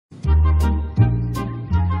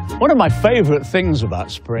One of my favourite things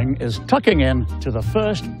about spring is tucking in to the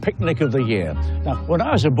first picnic of the year. Now, when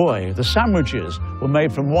I was a boy, the sandwiches were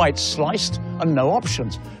made from white sliced and no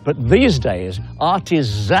options. But these days,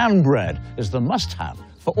 artisan bread is the must-have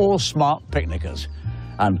for all smart picnickers.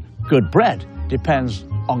 And good bread depends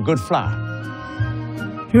on good flour.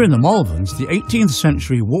 Here in the Malverns, the 18th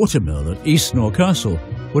century watermill at East Norcastle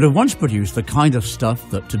would have once produced the kind of stuff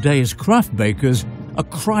that today's craft bakers are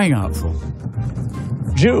crying out for.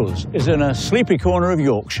 Jules is in a sleepy corner of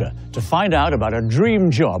Yorkshire to find out about a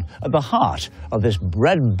dream job at the heart of this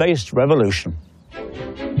bread-based revolution.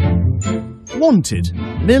 Wanted,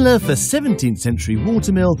 miller for 17th century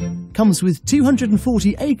watermill, comes with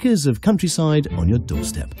 240 acres of countryside on your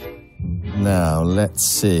doorstep. Now, let's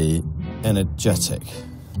see. Energetic.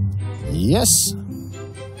 Yes.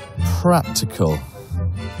 Practical.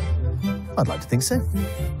 I'd like to think so.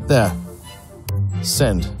 There.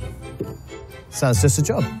 Send. Sounds just a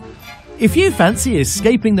job. If you fancy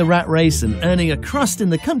escaping the rat race and earning a crust in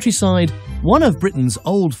the countryside, one of Britain's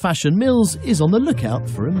old-fashioned mills is on the lookout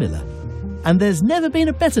for a miller. And there's never been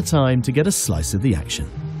a better time to get a slice of the action.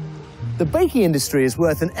 The baking industry is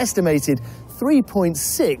worth an estimated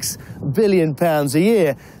 £3.6 billion a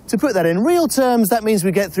year. To put that in real terms, that means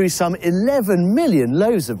we get through some 11 million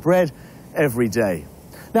loaves of bread every day.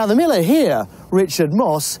 Now, the miller here, Richard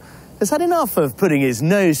Moss, has had enough of putting his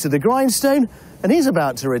nose to the grindstone, and he's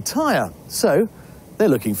about to retire. So, they're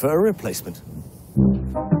looking for a replacement.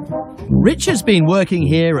 Richard's been working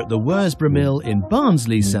here at the Worsbrough Mill in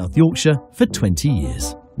Barnsley, South Yorkshire, for 20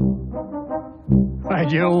 years. Hi,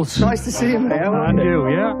 Jules. Nice to see you, mate. How are you?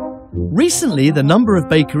 Yeah. Recently, the number of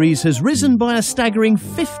bakeries has risen by a staggering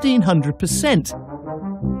 1,500%,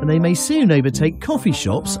 and they may soon overtake coffee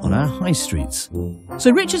shops on our high streets. So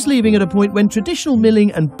Richard's leaving at a point when traditional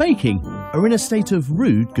milling and baking are in a state of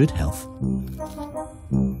rude good health.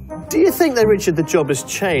 Do you think that, Richard, the job has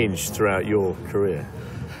changed throughout your career?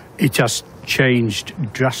 It has changed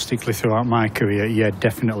drastically throughout my career, yeah,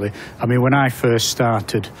 definitely. I mean, when I first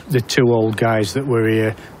started, the two old guys that were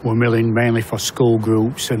here were milling mainly for school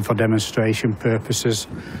groups and for demonstration purposes.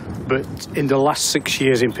 But in the last 6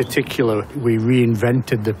 years in particular, we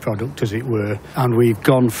reinvented the product, as it were, and we've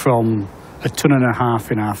gone from 1.5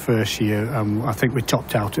 tons in our first year, and I think we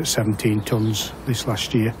topped out at 17 tons this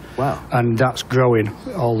last year. Wow. And that's growing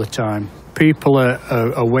all the time. People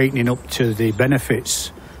are waking up to the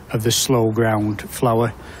benefits of the slow ground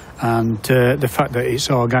flour, and the fact that it's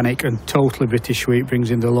organic and totally British wheat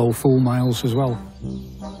brings in the low full miles as well.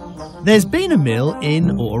 There's been a mill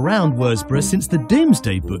in or around Worsbrough since the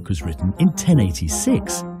Domesday Book was written in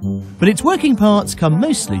 1086, but its working parts come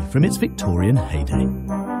mostly from its Victorian heyday.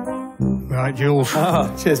 Right, Jules.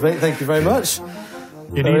 Ah, cheers, mate. Thank you very much.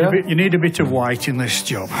 You need a bit of white in this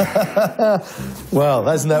job. Well,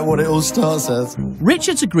 isn't that what it all starts as?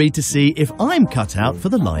 Richard's agreed to see if I'm cut out for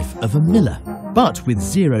the life of a miller. But with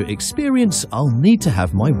zero experience, I'll need to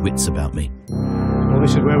have my wits about me. Well,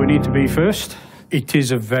 this is where we need to be first. It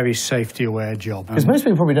is a very safety-aware job. Because most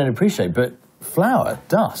people probably don't appreciate, but flour,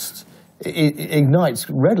 dust, it ignites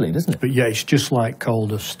readily, doesn't it? But yeah, it's just like coal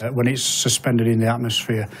dust. When it's suspended in the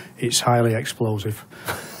atmosphere, it's highly explosive.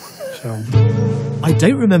 So. I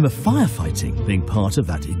don't remember firefighting being part of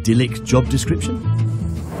that idyllic job description.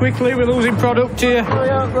 Quickly, we're losing product here.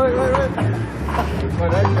 Right.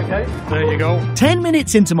 Okay. There you go. 10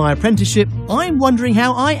 minutes into my apprenticeship, I'm wondering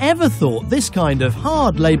how I ever thought this kind of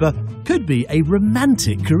hard labour could be a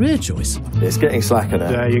romantic career choice. It's getting slacker now.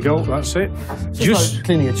 There you go, that's it. Just like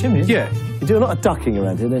cleaning a chimney, isn't it? Yeah. You do a lot of ducking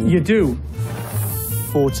around here, don't you? You do.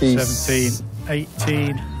 40... 17,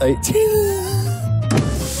 18. 18...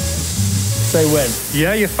 Say when?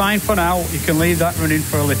 Yeah, you're fine for now. You can leave that running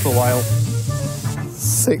for a little while.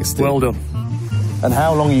 60. Well done. And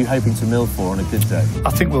how long are you hoping to mill for on a good day?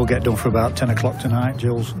 I think we'll get done for about 10 o'clock tonight,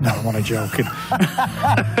 Jules. No, I'm only joking.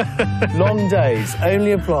 Long days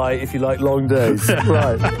only apply if you like long days.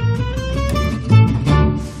 Right.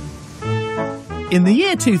 In the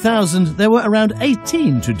year 2000, there were around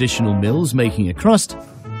 18 traditional mills making a crust.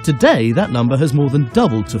 Today, that number has more than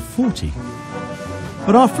doubled to 40.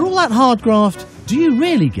 But after all that hard graft, do you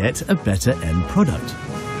really get a better end product?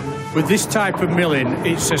 With this type of milling,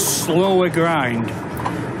 it's a slower grind.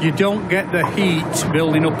 You don't get the heat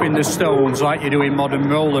building up in the stones like you do in modern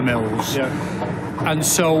roller mills. Yeah. And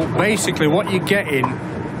so basically what you're getting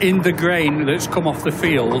in the grain that's come off the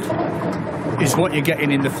field is what you're getting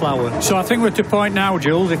in the flour. So I think we're at a point now,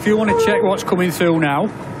 Jules, if you want to check what's coming through now.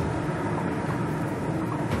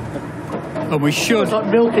 And we should... It's like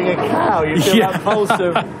milking a cow, you feel that pulse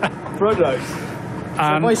of product.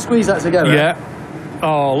 So if I squeeze that together... Yeah.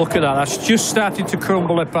 Oh, look at that. That's just starting to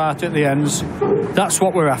crumble apart at the ends. That's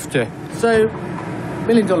what we're after. So, $1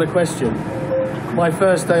 million question. My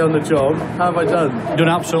first day on the job, how have I done? Done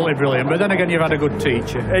absolutely brilliant, but then again, you've had a good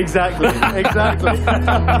teacher. Exactly, exactly.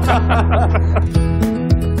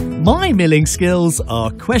 My milling skills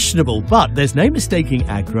are questionable, but there's no mistaking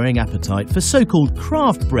our growing appetite for so-called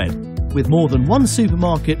craft bread, with more than one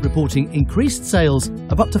supermarket reporting increased sales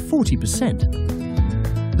of up to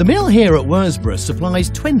 40%. The mill here at Worsbrough supplies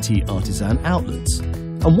 20 artisan outlets,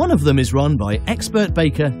 and one of them is run by expert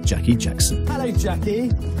baker Jacqui Jackson. Hello,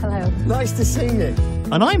 Jacqui. Hello. Nice to see you.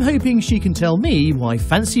 And I'm hoping she can tell me why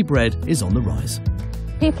fancy bread is on the rise.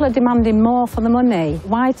 People are demanding more for the money.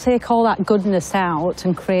 Why take all that goodness out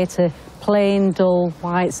and create a plain, dull,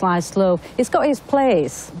 white sliced loaf? It's got its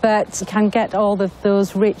place, but you can get all of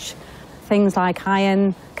those rich things like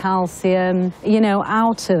iron, calcium,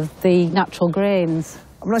 out of the natural grains.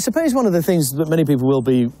 I mean, I suppose one of the things that many people will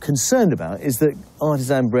be concerned about is that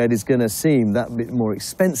artisan bread is going to seem that bit more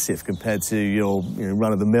expensive compared to your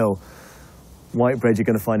run-of-the-mill white bread you're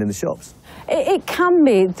going to find in the shops. It can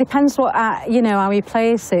be. It depends what how you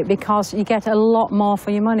place it, because you get a lot more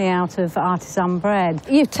for your money out of artisan bread.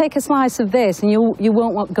 You take a slice of this and you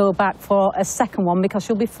won't want to go back for a second one because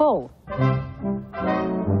you'll be full.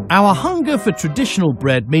 Our hunger for traditional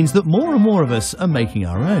bread means that more and more of us are making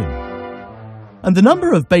our own. And the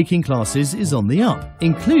number of baking classes is on the up,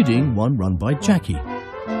 including one run by Jacqui.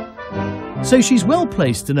 So she's well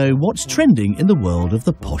placed to know what's trending in the world of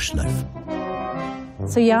the posh loaf.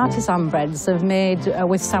 So your artisan breads are made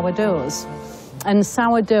with sourdoughs. And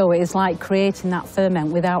sourdough is like creating that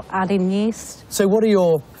ferment without adding yeast. So what are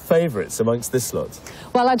your favourites amongst this lot?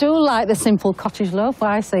 Well, I do like the simple cottage loaf.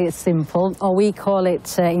 I say it's simple, or we call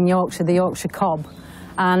it in Yorkshire the Yorkshire cob.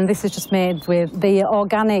 And this is just made with the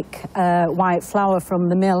organic white flour from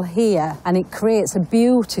the mill here, and it creates a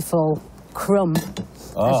beautiful crumb,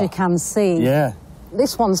 as you can see. Yeah.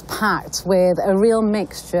 This one's packed with a real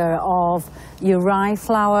mixture of your rye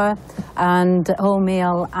flour and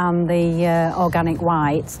wholemeal and the organic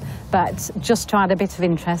white. But just to add a bit of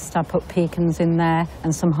interest, I put pecans in there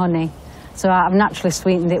and some honey. So I've naturally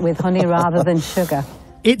sweetened it with honey rather than sugar.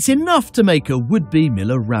 It's enough to make a would-be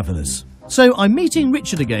miller ravenous. So I'm meeting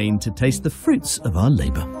Richard again to taste the fruits of our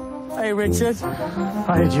labour. Hey, Richard.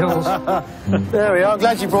 Hi, Jules. There we are. I'm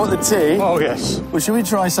glad you brought the tea. Oh, yes. Well, should we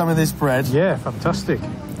try some of this bread? Yeah, fantastic.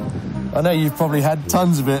 I know you've probably had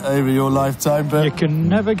tons of it over your lifetime, but... You can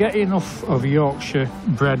never get enough of Yorkshire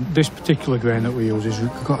bread. This particular grain that we use has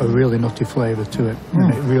got a really nutty flavour to it,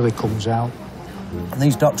 and it really comes out. And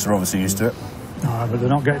these ducks are obviously used to it. Oh, but they're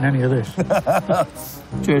not getting any of this.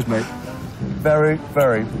 Cheers, mate. Very,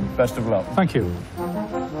 very best of luck. Thank you.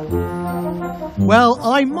 Well,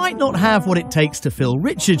 I might not have what it takes to fill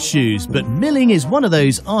Richard's shoes, but milling is one of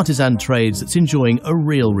those artisan trades that's enjoying a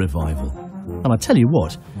real revival. And I tell you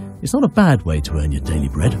what, it's not a bad way to earn your daily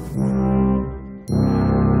bread.